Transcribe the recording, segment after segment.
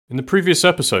In the previous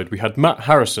episode, we had Matt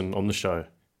Harrison on the show.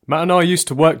 Matt and I used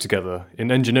to work together in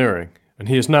engineering, and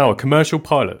he is now a commercial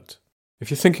pilot.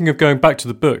 If you're thinking of going back to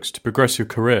the books to progress your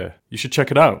career, you should check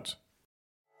it out.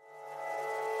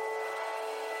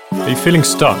 Are you feeling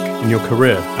stuck in your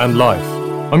career and life?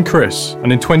 I'm Chris,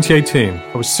 and in 2018,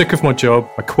 I was sick of my job,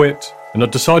 I quit, and I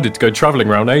decided to go travelling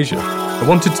around Asia. I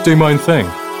wanted to do my own thing.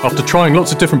 After trying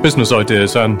lots of different business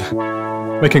ideas and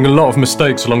making a lot of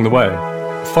mistakes along the way,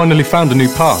 I finally found a new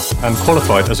path and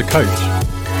qualified as a coach.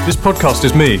 This podcast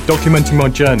is me documenting my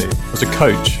journey as a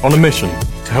coach on a mission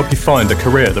to help you find a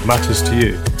career that matters to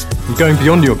you. And going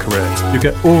beyond your career, you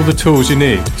get all the tools you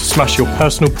need to smash your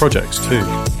personal projects too.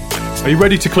 Are you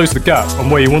ready to close the gap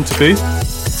on where you want to be?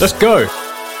 Let's go!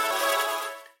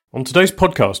 On today's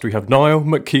podcast, we have Niall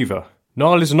McKeever.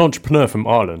 Niall is an entrepreneur from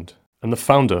Ireland and the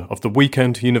founder of the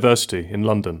Weekend University in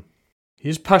London. He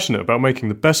is passionate about making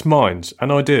the best minds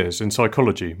and ideas in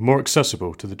psychology more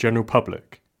accessible to the general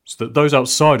public, so that those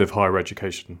outside of higher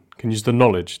education can use the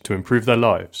knowledge to improve their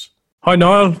lives. Hi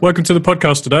Niall, welcome to the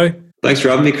podcast today. Thanks for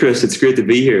having me, Chris. It's great to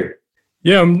be here.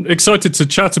 Yeah, I'm excited to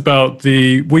chat about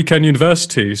the Weekend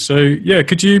University. So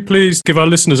could you please give our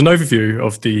listeners an overview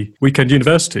of the Weekend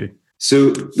University?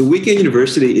 So the Weekend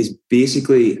University is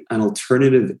basically an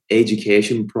alternative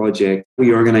education project.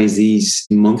 We organise these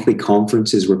monthly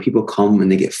conferences where people come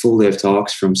and they get full-day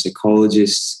talks from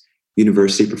psychologists,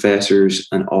 university professors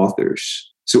and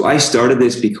authors. So I started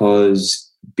this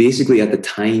because basically at the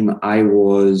time I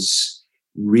was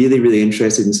really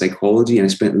interested in psychology, and I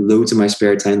spent loads of my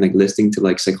spare time listening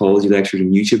to psychology lectures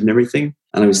on YouTube and everything.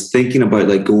 And I was thinking about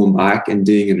going back and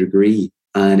doing a degree.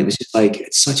 And it was just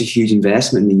it's such a huge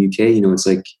investment in the UK. It's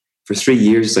for 3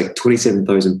 years, it's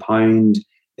 £27,000.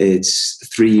 It's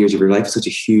 3 years of your life. It's such a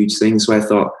huge thing. So I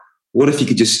thought, what if you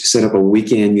could just set up a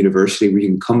weekend university where you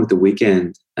can come at the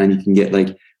weekend and you can get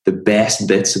the best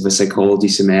bits of a psychology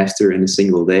semester in a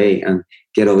single day and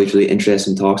get all these really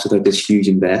interesting talks without this huge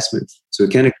investment. So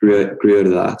it kind of grew out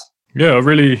of that. Yeah, I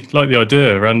really like the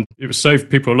idea, and it would save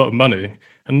people a lot of money.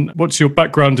 And what's your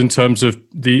background in terms of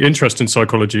the interest in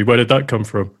psychology? Where did that come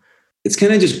from? It's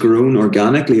kind of just grown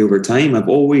organically over time. I've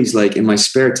always, in my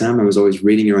spare time, I was always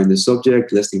reading around the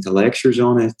subject, listening to lectures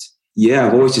on it. Yeah,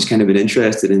 I've always just kind of been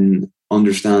interested in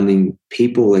understanding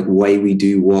people, why we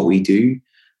do what we do,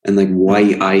 and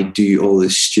why I do all the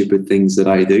stupid things that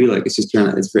I do. It's just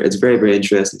it's a very, very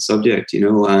interesting subject,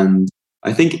 and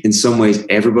I think in some ways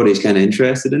everybody's kind of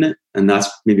interested in it, and that's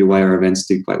maybe why our events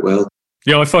do quite well.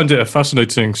 Yeah, I find it a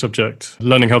fascinating subject,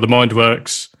 learning how the mind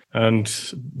works, and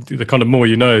the kind of more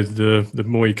you know, the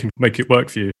more you can make it work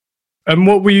for you. And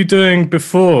what were you doing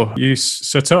before you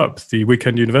set up the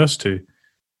Weekend University?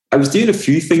 I was doing a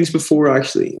few things before,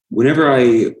 actually. Whenever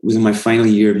I was in my final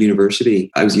year of university,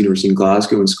 I was at University in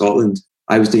Glasgow in Scotland.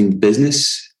 I was doing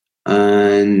business,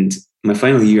 and my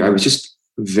final year, I was just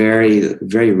very,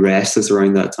 very restless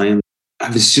around that time. I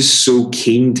was just so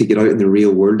keen to get out in the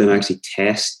real world and actually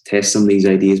test some of these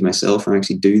ideas myself and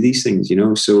actually do these things,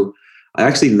 So I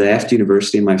actually left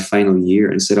university in my final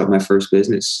year and set up my first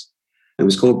business. It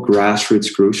was called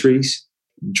Grassroots Groceries,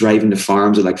 driving to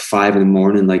farms at 5 a.m,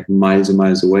 miles and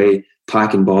miles away,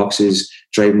 packing boxes,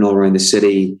 driving all around the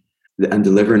city and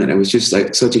delivering it. It was just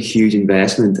such a huge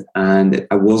investment, and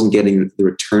I wasn't getting the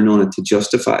return on it to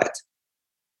justify it.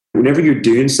 Whenever you're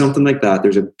doing something like that,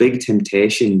 there's a big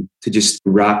temptation to just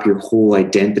wrap your whole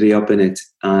identity up in it.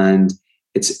 And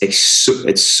it's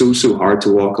so hard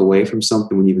to walk away from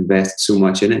something when you've invested so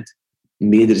much in it.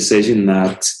 Made the decision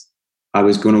that I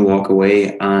was going to walk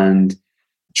away and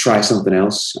try something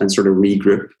else and sort of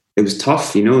regroup. It was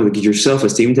tough, your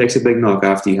self-esteem takes a big knock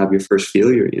after you have your first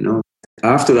failure,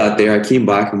 After that I came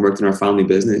back and worked in our family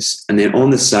business. And then on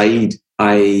the side,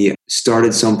 I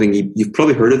started something, you've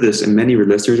probably heard of this, and many of your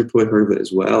listeners have probably heard of it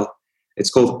as well.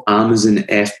 It's called Amazon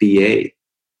FBA.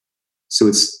 So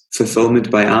it's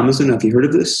fulfillment by Amazon. Have you heard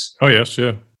of this? Oh, yes,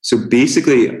 yeah. So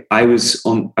basically, I was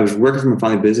working from a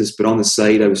family business, but on the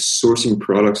side, I was sourcing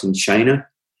products in China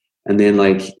and then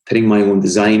putting my own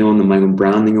design on them, my own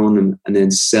branding on them, and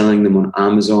then selling them on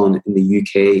Amazon in the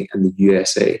UK and the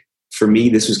USA. For me,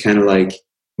 this was kind of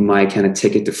my kind of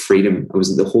ticket to freedom.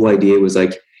 The whole idea was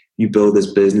you build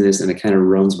this business and it kind of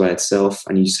runs by itself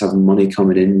and you just have money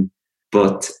coming in.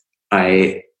 But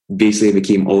I basically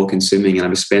became all consuming, and I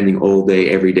was spending all day,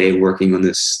 every day working on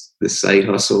this side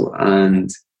hustle,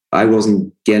 and I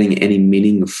wasn't getting any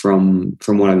meaning from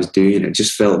what I was doing. It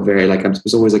just felt very it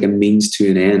was always a means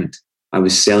to an end. I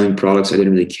was selling products I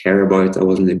didn't really care about. I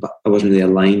wasn't really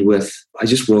aligned with. I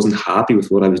just wasn't happy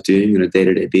with what I was doing on a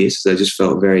day-to-day basis. I just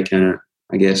felt very kind of,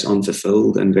 I guess,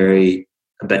 unfulfilled and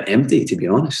a bit empty, to be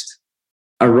honest.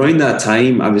 around that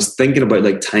time, I was thinking about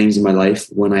like times in my life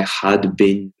when I had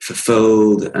been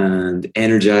fulfilled and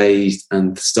energized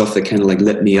and stuff that kind of like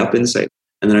lit me up inside.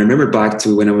 And then I remember back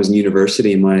to when I was in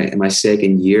university in my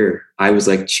second year, I was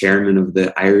like chairman of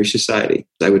the Irish Society.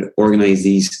 I would organize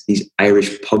these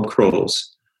Irish pub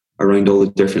crawls around all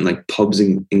the different like pubs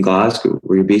in Glasgow,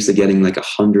 where you're basically getting like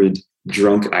 100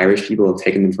 drunk Irish people and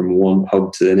taking them from one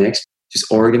pub to the next. Just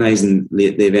organizing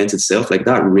the event itself, like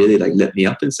that really like lit me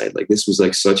up inside. Like this was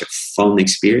like such a fun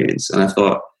experience. And I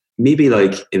thought maybe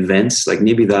like events, like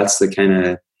maybe that's the kind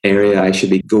of area I should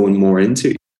be going more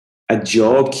into. A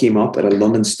job came up at a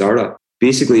London startup.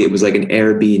 Basically, it was like an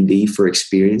Airbnb for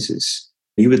experiences.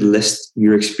 You would list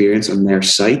your experience on their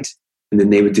site and then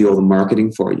they would do all the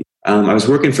marketing for you. I was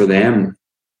working for them.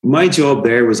 My job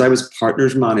there was I was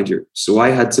partners manager. So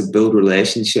I had to build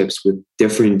relationships with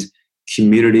different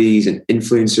communities and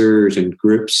influencers and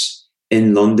groups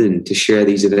in London to share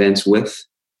these events with.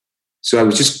 So I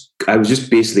was just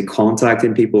basically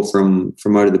contacting people from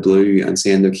out of the blue and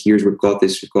saying, look, we've got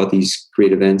these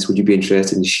great events. Would you be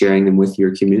interested in sharing them with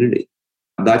your community?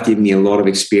 That gave me a lot of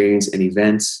experience in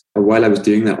events. And while I was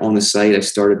doing that on the side, I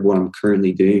started what I'm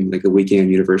currently doing, like the Weekend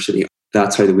University.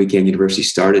 That's how the Weekend University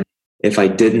started. If I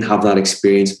didn't have that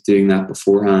experience of doing that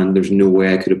beforehand, there's no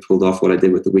way I could have pulled off what I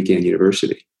did with the Weekend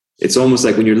University. It's almost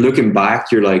like when you're looking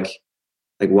back, you're like,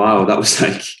 wow, that was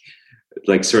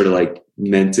like sort of like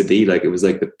meant to be. Like it was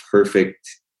like the perfect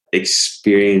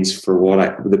experience for what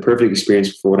I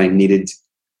needed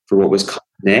for what was coming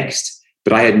next.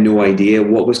 But I had no idea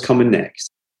what was coming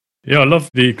next. Yeah, I love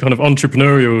the kind of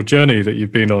entrepreneurial journey that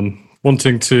you've been on,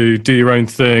 wanting to do your own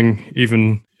thing,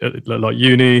 even at like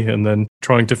uni, and then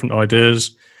trying different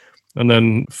ideas, and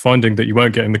then finding that you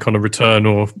weren't getting the kind of return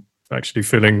or actually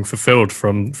feeling fulfilled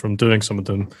from doing some of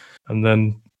them. And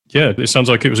then, yeah, it sounds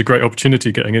like it was a great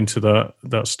opportunity getting into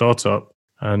that startup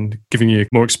and giving you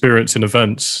more experience in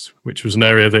events, which was an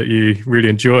area that you really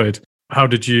enjoyed. How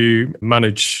did you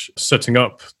manage setting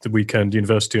up the Weekend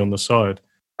University on the side?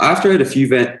 After I had a few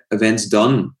events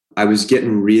done, I was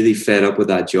getting really fed up with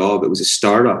that job. It was a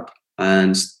startup,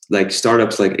 and like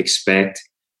startups like expect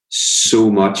so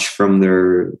much from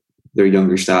their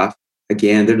younger staff.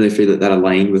 Again, didn't really feel that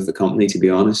aligned with the company, to be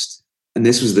honest. And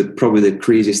this was probably the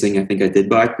craziest thing I think I did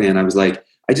back then. I was like,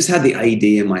 I just had the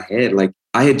idea in my head. Like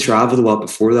I had traveled a lot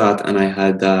before that, and I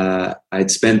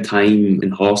had spent time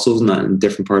in hostels and that in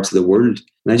different parts of the world.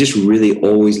 And I just really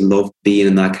always loved being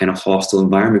in that kind of hostel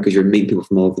environment because you're meeting people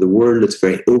from all over the world. It's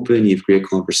very open. You have great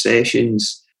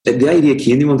conversations. The idea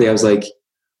came to me one day. I was like,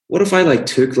 what if I like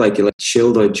took like a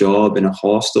chilled out job in a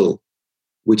hostel,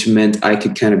 which meant I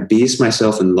could kind of base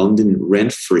myself in London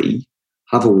rent free,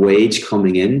 have a wage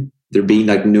coming in, there being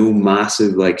like no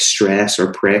massive like stress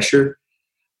or pressure,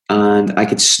 and I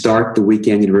could start the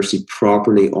Weekend University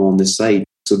properly on the site.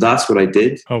 So that's what I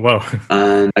did. Oh, wow.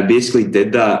 And I basically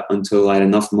did that until I had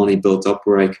enough money built up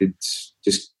where I could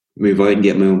just move out and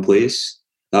get my own place.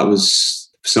 That was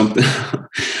something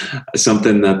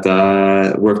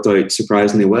that worked out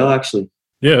surprisingly well, actually.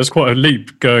 Yeah, it's quite a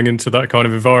leap going into that kind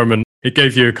of environment. It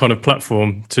gave you a kind of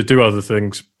platform to do other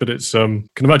things, but it's can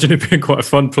imagine it being quite a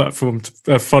fun platform,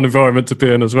 a fun environment to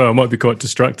be in as well. It might be quite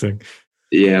distracting.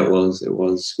 Yeah, it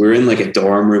was. We were in like a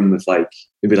dorm room with like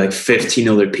maybe like 15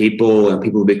 other people, and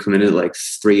people would be coming in at like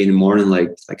 3 a.m,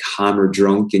 like hammer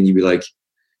drunk, and you'd be like,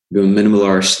 a minimal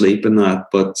hour sleep and that.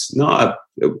 But no,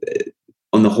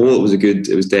 on the whole,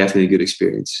 it was definitely a good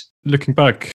experience. Looking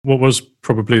back, what was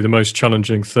probably the most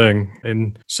challenging thing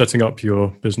in setting up your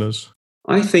business?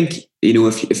 I think,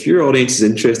 if your audience is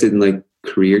interested in like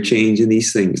career change and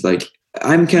these things, like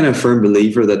I'm kind of a firm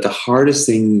believer that the hardest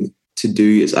thing to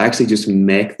do is actually just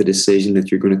make the decision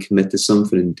that you're going to commit to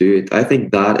something and do it. I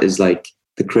think that is like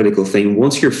the critical thing.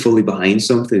 Once you're fully behind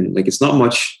something, like it's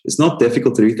not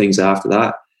difficult to do things after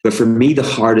that. But for me, the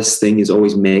hardest thing is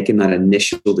always making that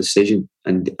initial decision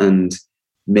and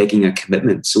making a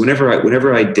commitment. So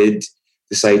whenever I did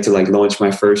decide to like launch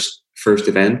my first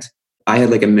event, I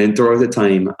had like a mentor at the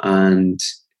time, and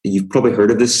you've probably heard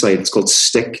of this site. It's called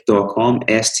stickk.com,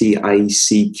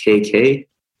 STICKK.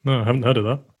 No, I haven't heard of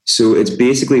that. So it's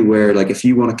basically where like if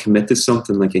you want to commit to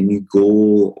something like a new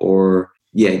goal, or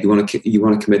you want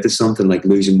to commit to something like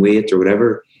losing weight or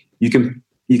whatever, you can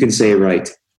say, right,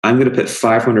 I'm going to put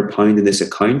 £500 in this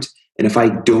account, and if I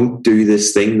don't do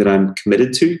this thing that I'm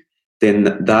committed to, then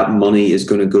that money is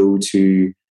going to go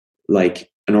to like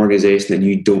an organization that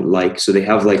you don't like. So they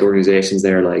have like organizations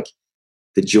there like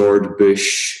the George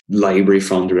Bush Library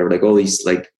Fund or whatever, like all these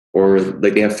or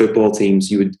they have football teams.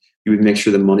 You would make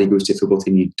sure the money goes to a football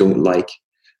team you don't like.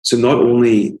 So not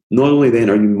only then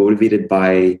are you motivated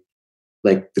by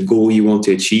like the goal you want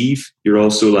to achieve, you're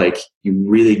also like, you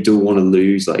really don't want to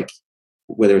lose, like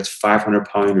whether it's £500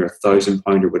 or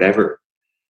 £1,000 or whatever.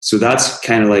 So that's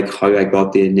kind of like how I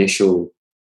got the initial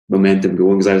momentum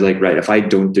going, because I was like, right, if I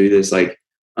don't do this, like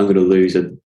I'm going to lose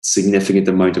a significant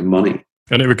amount of money.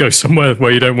 And it would go somewhere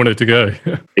where you don't want it to go.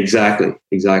 Exactly.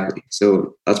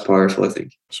 So that's powerful, I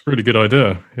think. It's a really good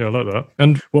idea. Yeah, I like that.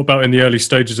 And what about in the early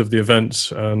stages of the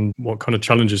events, and what kind of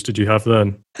challenges did you have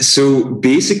then? So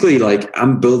basically, like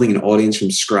I'm building an audience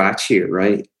from scratch here,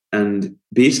 right? And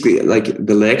basically, like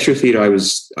the lecture theatre I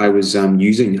was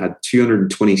using had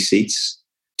 220 seats.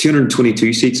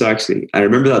 222 seats actually. I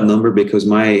remember that number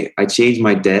because I changed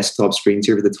my desktop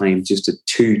screensaver at the time just to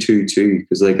 222,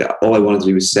 because like all I wanted to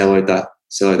do was sell out that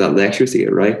lecture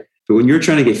theatre, right? But when you're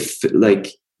trying to get like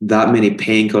that many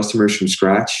paying customers from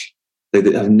scratch, like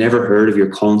that have never heard of your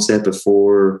concept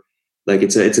before, like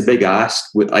it's a big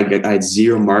ask. With I had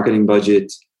zero marketing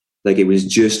budget, like it was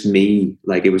just me,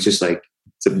 like it was just like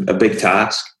it's a big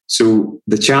task. So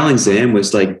the challenge then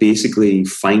was like basically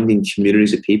finding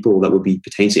communities of people that would be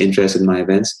potentially interested in my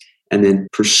events, and then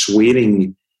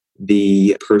persuading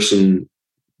the person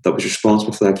that was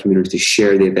responsible for that community to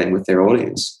share the event with their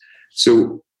audience.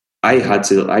 So I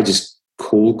just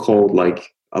cold called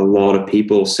like a lot of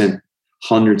people, sent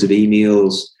hundreds of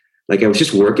emails. Like I was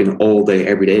just working all day,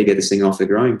 every day to get this thing off the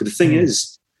ground. But the thing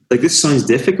is, like this sounds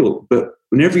difficult, but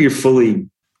whenever you're fully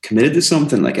committed to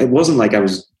something, like it wasn't like I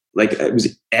was like, it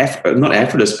was not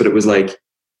effortless, but it was like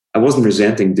I wasn't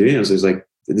resenting doing it. So it was like,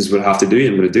 this is what I have to do,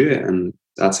 I'm going to do it. And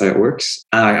that's how it works.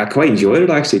 And I quite enjoyed it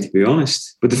actually, to be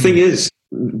honest. But the thing is,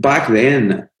 back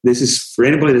then, this is for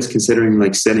anybody that's considering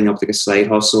like setting up like a side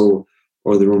hustle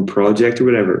or their own project or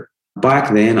whatever.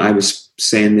 Back then I was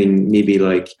sending maybe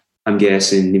like, I'm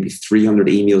guessing maybe 300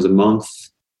 emails a month,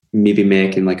 maybe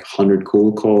making like 100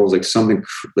 cold calls, like something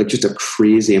like just a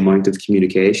crazy amount of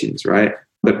communications, right?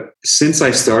 But since I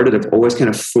started, I've always kind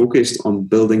of focused on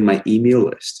building my email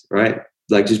list, right?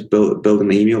 Like just building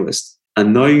my email list.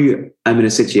 And now I'm in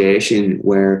a situation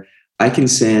where I can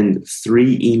send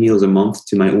 3 emails a month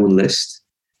to my own list,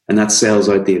 and that sells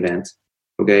out the event.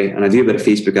 Okay. And I do a bit of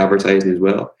Facebook advertising as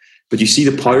well. But you see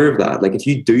the power of that. Like if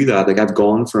you do that, like I've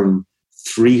gone from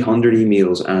 300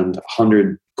 emails and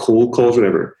 100 cold calls,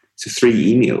 whatever, to 3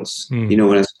 emails, you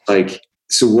know, and it's like,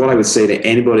 so what I would say to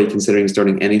anybody considering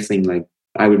starting anything, like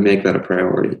I would make that a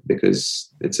priority because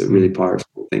it's a really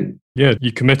powerful thing. Yeah,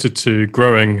 you committed to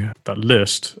growing that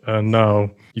list, and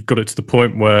now you've got it to the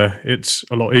point where it's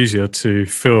a lot easier to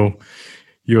fill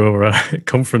your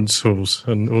conference halls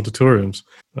and auditoriums.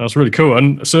 That's really cool.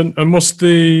 And so, what's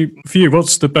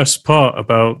the best part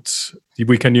about the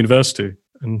Weekend University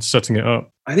and setting it up?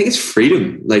 I think it's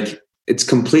freedom. Like it's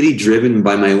completely driven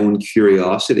by my own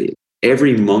curiosity.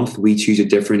 Every month we choose a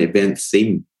different event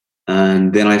theme,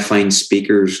 and then I find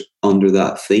speakers under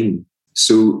that theme.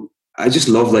 So I just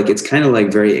love, like, it's kind of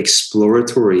like very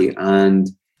exploratory, and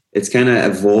it's kind of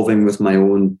evolving with my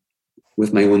own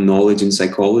knowledge in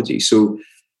psychology. So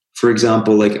for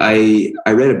example, like I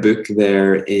read a book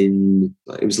there it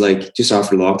was like just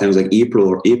after lockdown, it was like April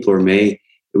or May.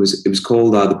 It was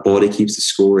called The Body Keeps the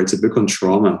Score. It's a book on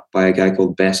trauma by a guy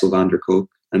called Bessel van der Kolk.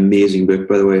 Amazing book,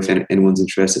 by the way, if anyone's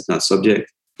interested in that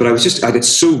subject. But I got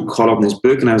so caught up in this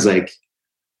book, and I was like,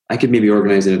 I could maybe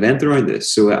organize an event around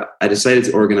this. So I decided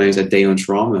to organize a day on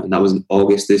trauma, and that was in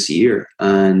August this year,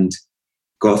 and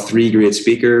got 3 great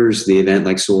speakers. The event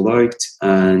like sold out,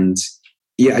 and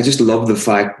yeah, I just love the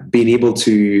fact being able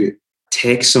to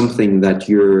take something that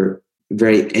you're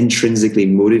very intrinsically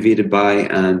motivated by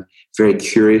and very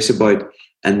curious about,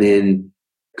 and then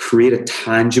create a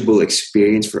tangible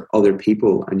experience for other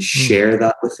people and share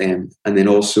that with them. And then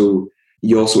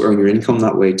you also earn your income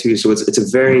that way too. So it's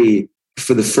a very,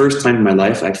 for the first time in my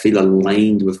life, I feel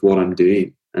aligned with what I'm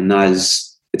doing. And that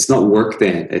is, it's not work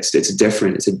then. It's a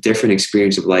different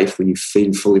experience of life when you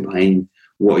feel fully behind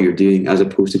what you're doing, as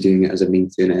opposed to doing it as a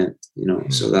means to an end, you know?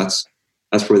 So that's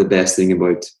probably the best thing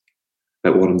about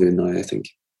what I'm doing now, I think.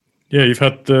 Yeah, you've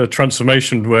had the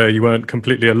transformation where you weren't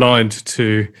completely aligned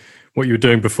to what you were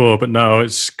doing before, but now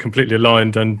it's completely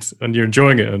aligned and you're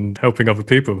enjoying it and helping other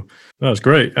people. That's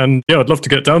great. And yeah, I'd love to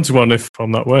get down to one if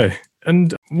I'm that way.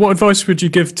 And what advice would you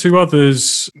give to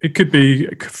others? It could be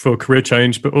for career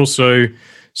change, but also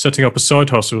setting up a side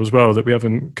hustle as well that we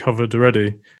haven't covered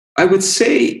already. I would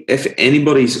say if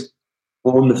anybody's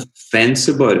on the fence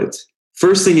about it,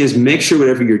 first thing is make sure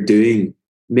whatever you're doing,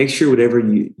 make sure whatever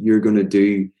you're going to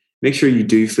do, make sure you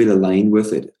do feel aligned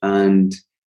with it, and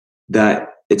that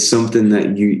it's something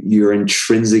that you're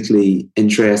intrinsically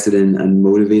interested in and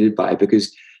motivated by.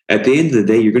 Because at the end of the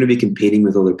day, you're going to be competing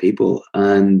with other people,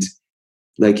 and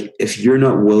like, if you're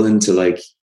not willing to like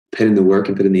put in the work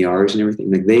and put in the hours and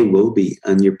everything, like they will be,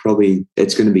 and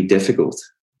it's going to be difficult.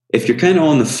 If you're kind of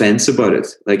on the fence about it,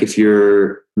 like if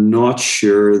you're not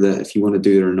sure that if you want to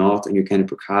do it or not, and you're kind of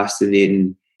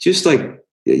procrastinating, just like,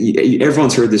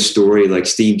 everyone's heard this story, like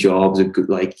Steve Jobs,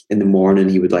 like in the morning,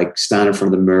 he would like stand in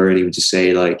front of the mirror and he would just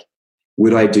say like,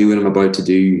 would I do what I'm about to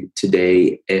do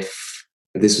today if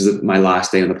this was my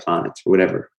last day on the planet or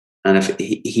whatever? And if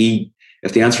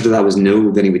if the answer to that was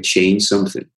no, then he would change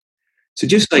something. So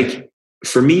just like,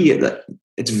 for me,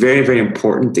 it's very, very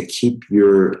important to keep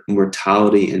your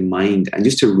mortality in mind, and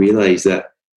just to realize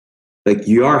that like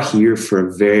you are here for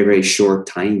a very, very short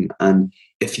time. And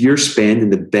if you're spending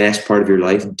the best part of your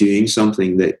life doing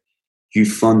something that you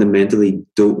fundamentally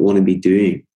don't want to be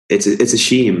doing, it's a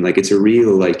shame. Like, it's a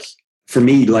real, like, for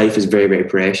me, life is very, very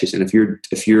precious. And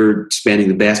if you're spending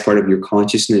the best part of your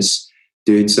consciousness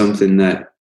doing something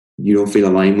that you don't feel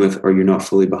aligned with, or you're not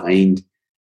fully behind,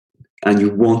 and you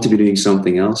want to be doing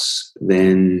something else,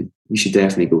 then you should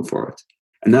definitely go for it.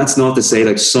 And that's not to say,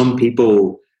 like, some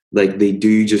people, like,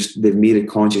 they've made a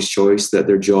conscious choice that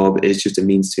their job is just a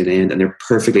means to an end, and they're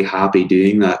perfectly happy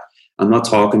doing that. I'm not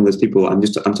talking with people. I'm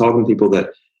talking to people that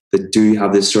do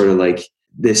have this sort of like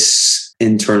this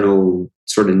internal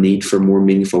sort of need for more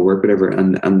meaningful work, whatever,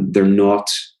 and they're not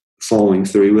following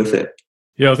through with it.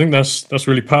 Yeah, I think that's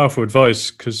really powerful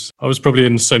advice, because I was probably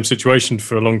in the same situation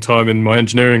for a long time in my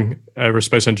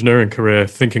aerospace engineering career,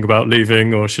 thinking about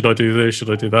leaving, or should I do this, should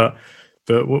I do that?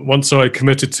 But once I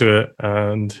committed to it,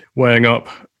 and weighing up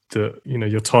that, you know,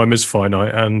 your time is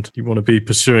finite and you want to be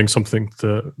pursuing something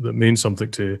that means something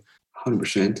to you.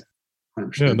 100%.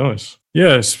 Yeah, nice.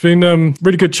 Yeah, it's been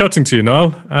really good chatting to you,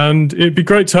 Niall, and it'd be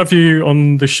great to have you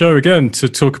on the show again to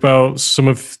talk about some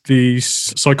of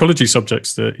these psychology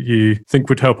subjects that you think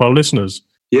would help our listeners.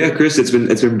 Yeah, Chris, it's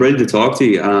been brilliant to talk to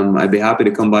you. I'd be happy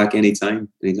to come back anytime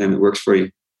it works for you.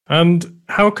 And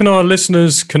how can our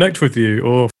listeners connect with you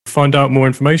or find out more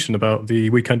information about the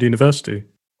Weekend University?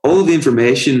 All of the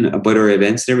information about our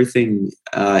events and everything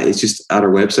is just at our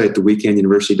website,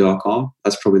 theweekenduniversity.com.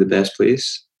 That's probably the best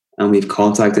place. And we have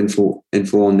contact info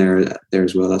on there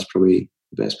as well. That's probably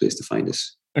the best place to find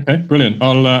us. Okay, brilliant.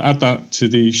 I'll add that to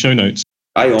the show notes.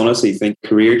 I honestly think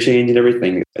career change and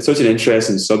everything, it's such an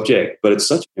interesting subject, but it's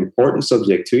such an important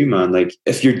subject too, man. Like,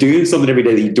 if you're doing something every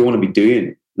day that you don't want to be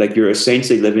doing, like, you're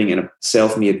essentially living in a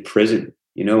self-made prison,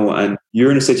 you know, and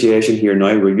you're in a situation here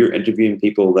now where you're interviewing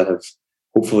people that have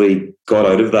hopefully got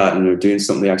out of that and are doing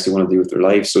something they actually want to do with their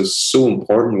life. So it's so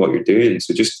important what you're doing.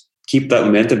 So just keep that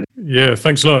momentum. Yeah,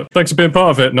 thanks a lot. Thanks for being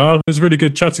part of it, Niall. It was really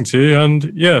good chatting to you,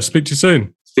 and yeah, speak to you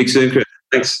soon. Speak soon, Chris.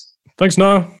 Thanks. Thanks,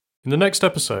 Niall. In the next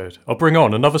episode, I'll bring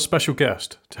on another special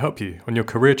guest to help you on your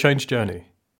career change journey.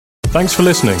 Thanks for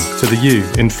listening to the You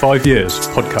in 5 Years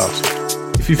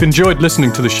podcast. If you've enjoyed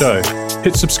listening to the show,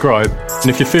 hit subscribe, and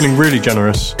if you're feeling really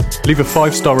generous, leave a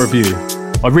 5-star review.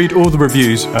 I read all the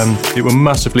reviews, and it will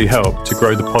massively help to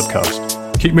grow the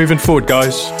podcast. Keep moving forward,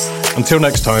 guys. Until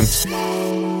next time.